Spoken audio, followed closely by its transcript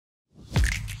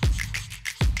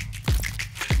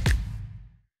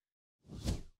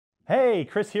Hey,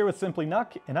 Chris here with Simply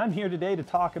NUC, and I'm here today to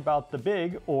talk about the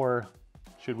big, or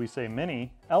should we say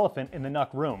mini, elephant in the NUC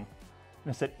room.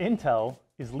 And it's that Intel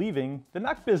is leaving the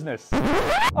NUC business.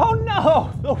 Oh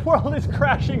no! The world is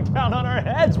crashing down on our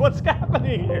heads! What's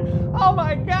happening here? Oh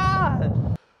my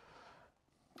God!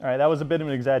 All right, that was a bit of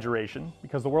an exaggeration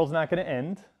because the world's not going to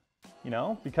end,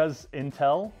 because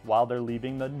Intel, while they're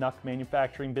leaving the NUC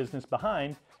manufacturing business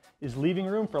behind, is leaving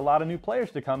room for a lot of new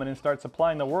players to come in and start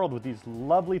supplying the world with these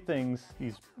lovely things,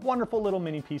 these wonderful little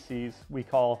mini PCs we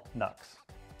call NUCs.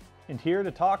 And here to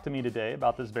talk to me today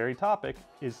about this very topic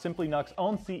is Simply NUC's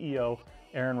own CEO,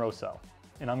 Aaron Rowsell.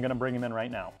 And I'm gonna bring him in right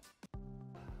now.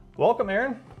 Welcome,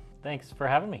 Aaron. Thanks for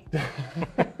having me.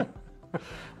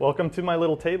 Welcome to my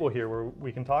little table here where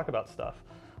we can talk about stuff.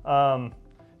 We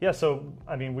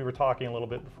were talking a little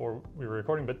bit before we were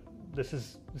recording, but this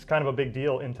is kind of a big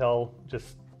deal, Intel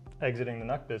just exiting the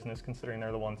NUC business, considering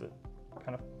they're the ones that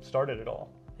kind of started it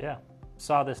all. Yeah,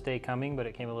 saw this day coming, but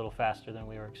it came a little faster than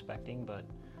we were expecting, but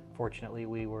fortunately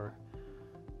we were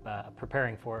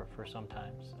preparing for it for some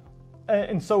time.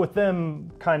 And so with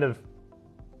them kind of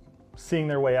seeing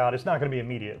their way out, it's not going to be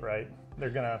immediate, right?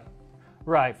 They're going to...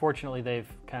 Right, fortunately they've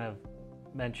kind of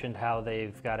mentioned how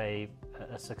they've got a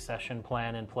succession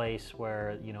plan in place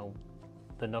where,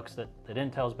 the NUCs that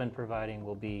Intel's been providing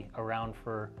will be around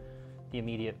for the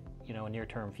immediate,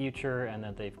 near-term future, and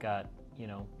that they've got,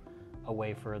 a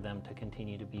way for them to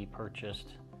continue to be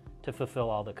purchased to fulfill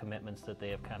all the commitments that they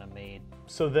have kind of made.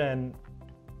 So then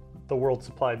the world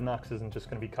supply of NUCs isn't just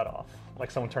going to be cut off,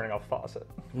 like someone turning off a faucet?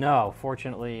 No,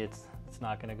 fortunately it's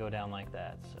not going to go down like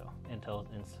that. So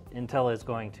Intel is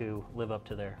going to live up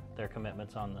to their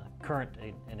commitments on the current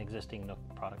and existing NUC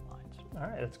product lines. All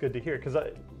right, that's good to hear, because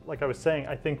like I was saying,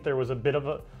 I think there was a bit of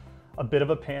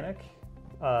a panic.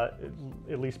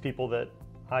 At least people that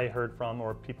I heard from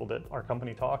or people that our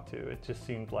company talked to, it just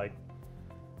seemed like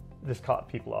this caught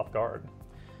people off guard.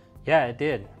 Yeah, it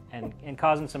did, and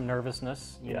causing some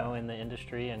nervousness, in the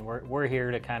industry. And we're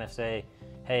here to kind of say,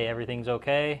 hey, everything's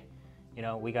okay.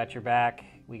 We got your back.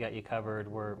 We got you covered.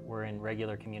 We're in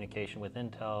regular communication with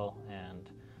Intel, and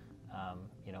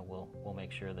we'll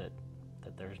make sure that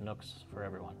there's NUCs for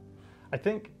everyone. I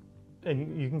think,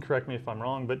 and you can correct me if I'm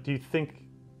wrong, but do you think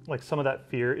like some of that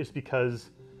fear is because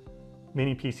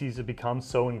mini PCs have become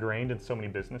so ingrained in so many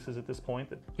businesses at this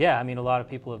point? Yeah, a lot of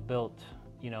people have built,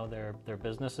 their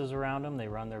businesses around them. They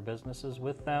run their businesses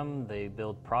with them. They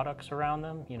build products around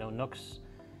them. NUCs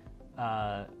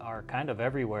are kind of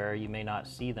everywhere. You may not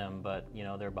see them, but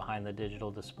they're behind the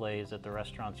digital displays at the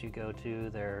restaurants you go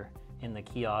to. They're in the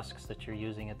kiosks that you're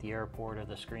using at the airport, or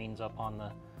the screens up on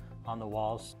the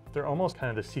walls. They're almost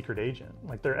kind of the secret agent.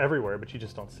 Like they're everywhere, but you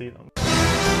just don't see them.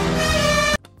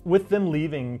 With them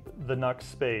leaving the NUC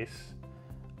space,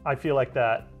 I feel like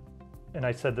that, and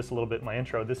I said this a little bit in my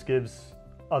intro, this gives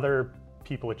other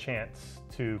people a chance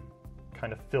to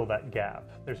kind of fill that gap.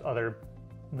 There's other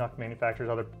NUC manufacturers,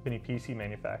 other mini PC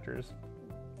manufacturers.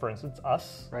 For instance,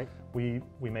 us. Right. We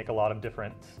make a lot of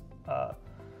different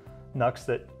NUCs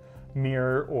that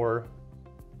mirror, or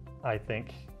I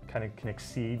think kind of can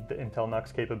exceed the Intel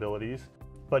NUC's capabilities.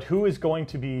 But who is going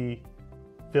to be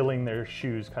filling their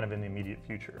shoes kind of in the immediate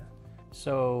future?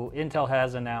 So Intel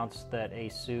has announced that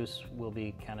ASUS will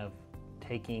be kind of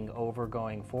taking over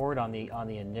going forward on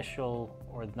the initial,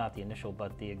 or not the initial,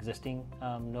 but the existing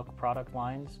NUC product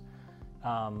lines.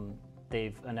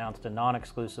 They've announced a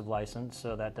non-exclusive license,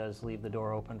 so that does leave the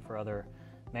door open for other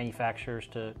manufacturers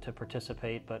to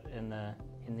participate. But in the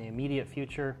immediate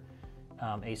future,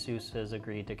 ASUS has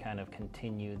agreed to kind of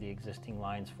continue the existing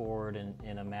lines forward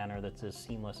in a manner that's as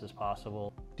seamless as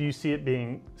possible. Do you see it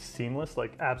being seamless,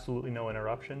 like absolutely no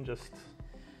interruption?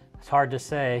 It's hard to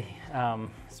say,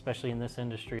 especially in this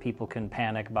industry. People can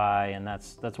panic buy, and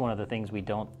that's one of the things we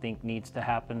don't think needs to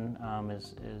happen.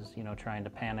 Is trying to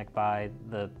panic buy.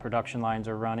 The production lines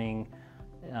are running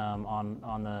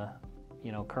on the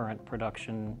current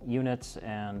production units,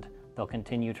 and they'll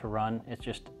continue to run. It's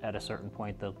just at a certain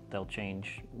point they'll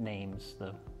change names,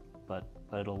 but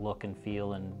it'll look and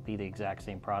feel and be the exact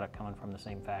same product coming from the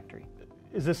same factory.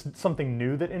 Is this something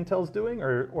new that Intel's doing,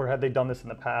 or have they done this in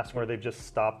the past where they've just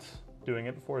stopped doing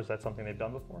it before? Is that something they've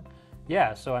done before?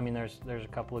 Yeah, so there's a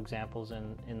couple examples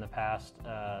in the past.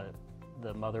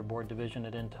 The motherboard division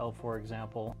at Intel, for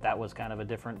example, that was kind of a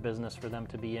different business for them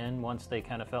to be in. Once they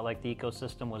kind of felt like the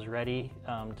ecosystem was ready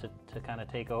to kind of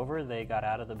take over, they got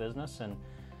out of the business, and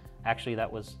actually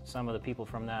that was some of the people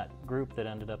from that group that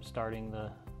ended up starting the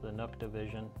NUC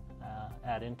division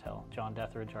at Intel. John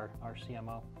Dethridge, our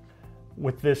CMO.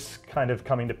 With this kind of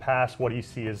coming to pass, what do you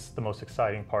see as the most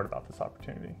exciting part about this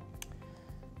opportunity?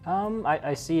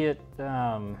 I see it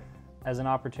as an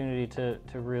opportunity to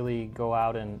really go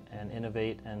out and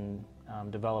innovate and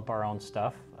develop our own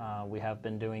stuff. We have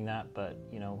been doing that, but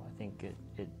I think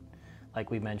it like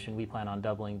we mentioned, we plan on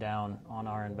doubling down on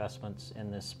our investments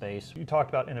in this space. You talked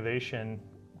about innovation.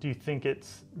 Do you think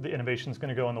the innovation is going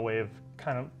to go in the way of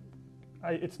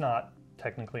it's not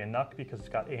technically a NUC because it's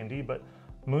got AMD, but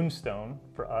Moonstone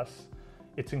for us,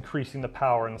 it's increasing the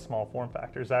power in the small form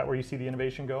factor. Is that where you see the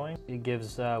innovation going? It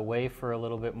gives way for a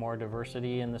little bit more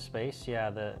diversity in the space. Yeah,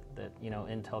 that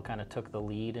Intel kind of took the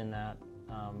lead in that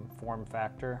form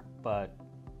factor, but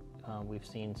we've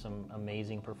seen some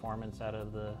amazing performance out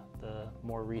of the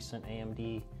more recent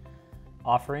AMD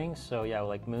offerings. So yeah,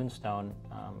 like Moonstone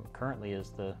currently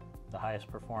is the highest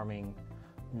performing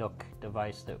NUC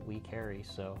device that we carry.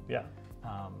 So yeah,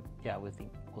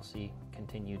 we'll see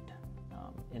continued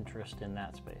interest in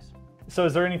that space. So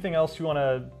is there anything else you want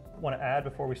to add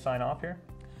before we sign off here?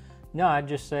 No, I'd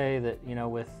just say that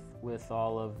with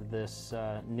all of this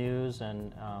news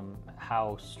and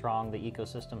how strong the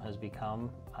ecosystem has become,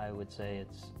 I would say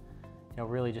it's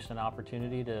really just an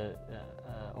opportunity to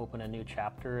open a new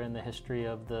chapter in the history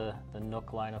of the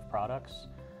NUC line of products,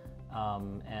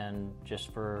 and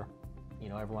just for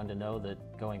everyone to know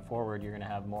that going forward you're going to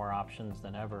have more options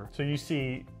than ever. So you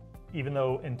see, even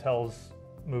though Intel's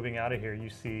moving out of here, you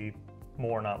see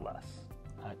more, not less.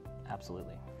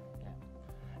 Absolutely. Yeah.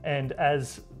 And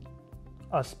as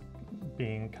us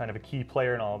being kind of a key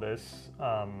player in all this,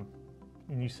 and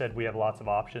you said we have lots of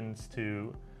options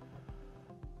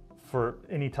for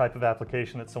any type of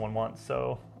application that someone wants.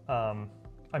 So,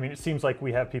 I mean, it seems like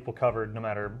we have people covered no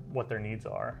matter what their needs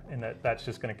are, and that's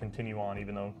just going to continue on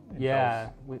even though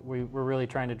we're really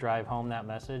trying to drive home that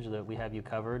message that we have you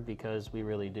covered, because we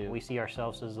really do. We see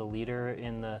ourselves as a leader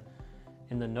in the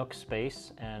NUC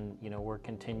space, and we're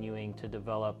continuing to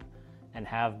develop and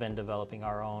have been developing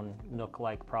our own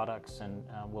NUC-like products, and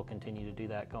we'll continue to do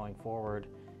that going forward,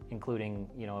 including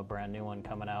a brand new one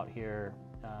coming out here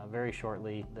very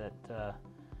shortly that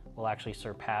will actually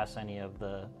surpass any of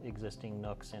the existing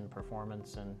NUCs in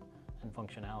performance and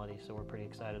functionality. So we're pretty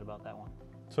excited about that one.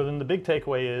 So then the big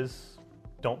takeaway is,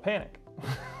 don't panic.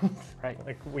 Right.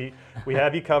 Like we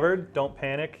have you covered. Don't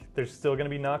panic. There's still going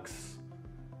to be NUCs,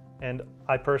 and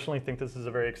I personally think this is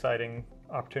a very exciting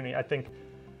opportunity. I think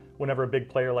whenever a big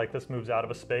player like this moves out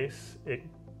of a space, it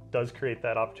does create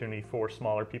that opportunity for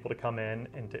smaller people to come in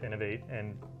and to innovate,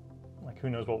 and who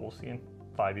knows what we'll see in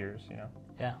 5 years,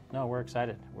 Yeah, no, we're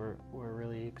excited. We're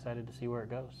really excited to see where it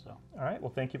goes. So. All right,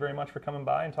 well, thank you very much for coming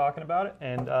by and talking about it,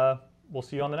 and we'll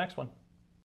see you on the next one.